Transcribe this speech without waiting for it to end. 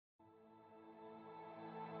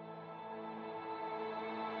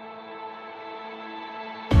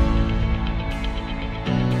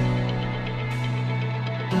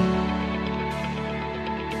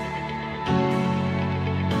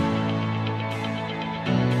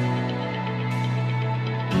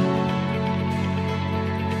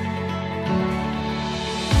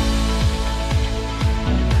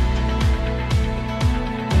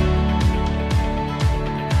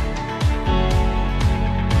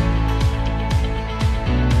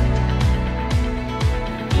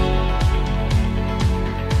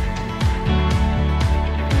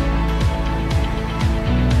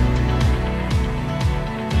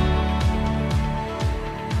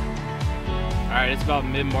Alright, it's about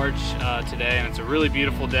mid-March today, and it's a really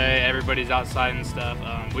beautiful day. Everybody's outside and stuff.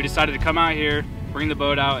 We decided to come out here, bring the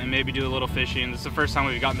boat out, and maybe do a little fishing. This is the first time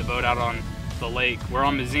we've gotten the boat out on the lake. We're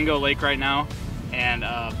on Mozingo Lake right now, and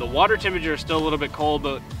the water temperature is still a little bit cold,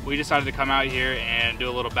 but we decided to come out here and do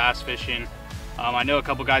a little bass fishing. I know a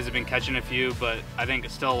couple guys have been catching a few, but I think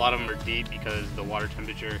still a lot of them are deep because the water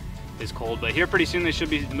temperature is cold. But here pretty soon they should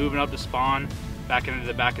be moving up to spawn back into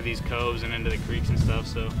the back of these coves and into the creeks and stuff.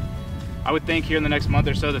 So I would think here in the next month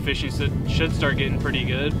or so the fishing should start getting pretty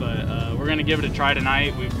good, but we're going to give it a try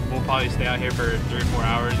tonight. We'll probably stay out here for 3 or 4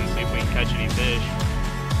 hours and see if we can catch any fish.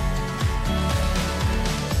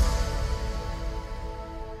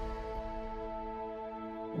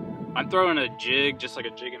 I'm throwing a jig, just like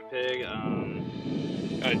a jig and pig,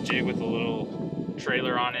 a jig with a little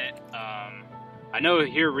trailer on it. I know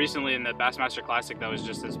here recently in the Bassmaster Classic that was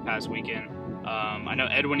just this past weekend, I know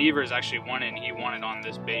Edwin Evers actually won it, and he won it on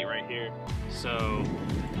this bait right here. So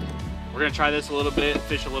we're gonna try this a little bit,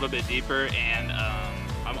 fish a little bit deeper, and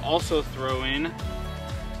I'm also throwing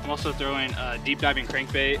a deep diving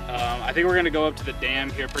crankbait. I think we're gonna go up to the dam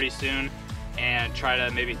here pretty soon and try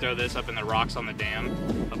to maybe throw this up in the rocks on the dam,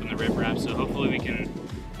 up in the riprap. So hopefully we can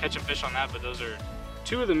catch some fish on that. But those are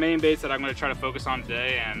 2 of the main baits that I'm going to try to focus on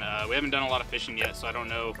today, and we haven't done a lot of fishing yet, so I don't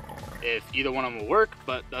know if either one of them will work,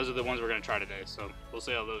 but those are the ones we're going to try today, so we'll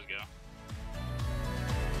see how those go.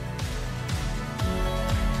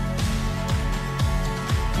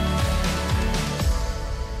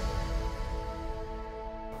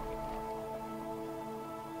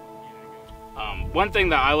 One thing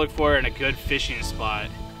that I look for in a good fishing spot,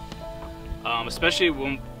 especially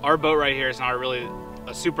when our boat right here is not really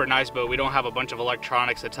a super nice boat. We don't have a bunch of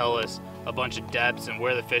electronics that tell us a bunch of depths and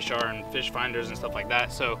where the fish are and fish finders and stuff like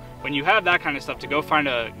that. So when you have that kind of stuff, to go find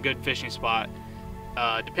a good fishing spot,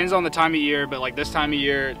 depends on the time of year, but like this time of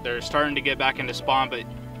year, they're starting to get back into spawn, but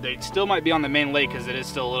they still might be on the main lake because it is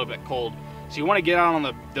still a little bit cold. So you want to get out on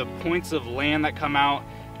the points of land that come out,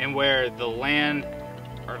 and where the land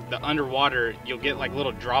or the underwater, you'll get like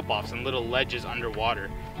little drop-offs and little ledges underwater.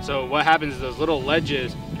 So what happens is those little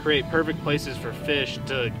ledges create perfect places for fish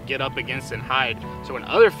to get up against and hide. So when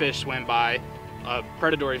other fish swim by, a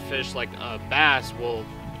predatory fish like a bass will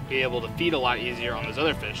be able to feed a lot easier on those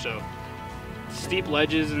other fish. So steep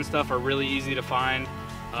ledges and stuff are really easy to find,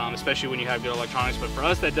 especially when you have good electronics. But for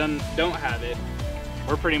us that don't have it,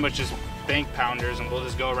 we're pretty much just bank pounders, and we'll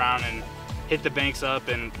just go around and hit the banks up,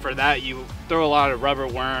 and for that you throw a lot of rubber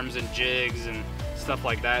worms and jigs and stuff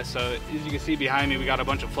like that. So as you can see behind me, we got a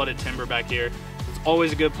bunch of flooded timber back here. It's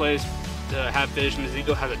always a good place to have fish.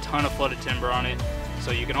 Mozingo has a ton of flooded timber on it,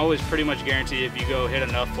 so you can always pretty much guarantee if you go hit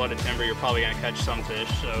enough flooded timber, you're probably going to catch some fish.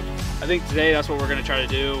 So I think today that's what we're going to try to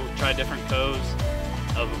do, try different coves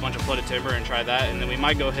of a bunch of flooded timber and try that, and then we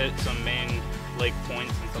might go hit some main lake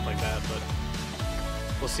points and stuff like that, but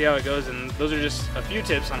we'll see how it goes. And those are just a few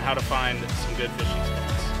tips on how to find some good fishing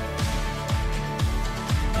spots.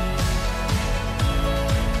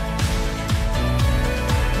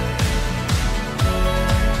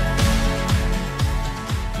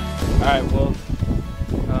 All right, well,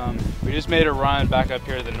 we just made a run back up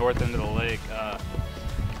here to the north end of the lake.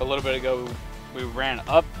 A little bit ago, we ran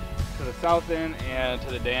up to the south end and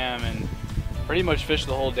to the dam, and pretty much fished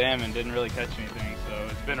the whole dam and didn't really catch anything. So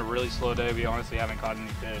it's been a really slow day. We honestly haven't caught any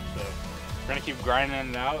fish. So we're gonna keep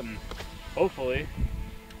grinding it out, and hopefully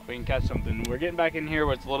we can catch something. We're getting back in here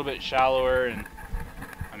where it's a little bit shallower, and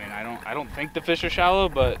I mean, I don't think the fish are shallow,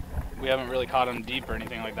 but we haven't really caught them deep or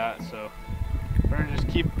anything like that. So we're gonna just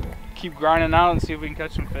keep grinding out and see if we can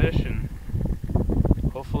catch some fish, and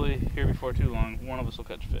hopefully here before too long one of us will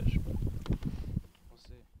catch fish.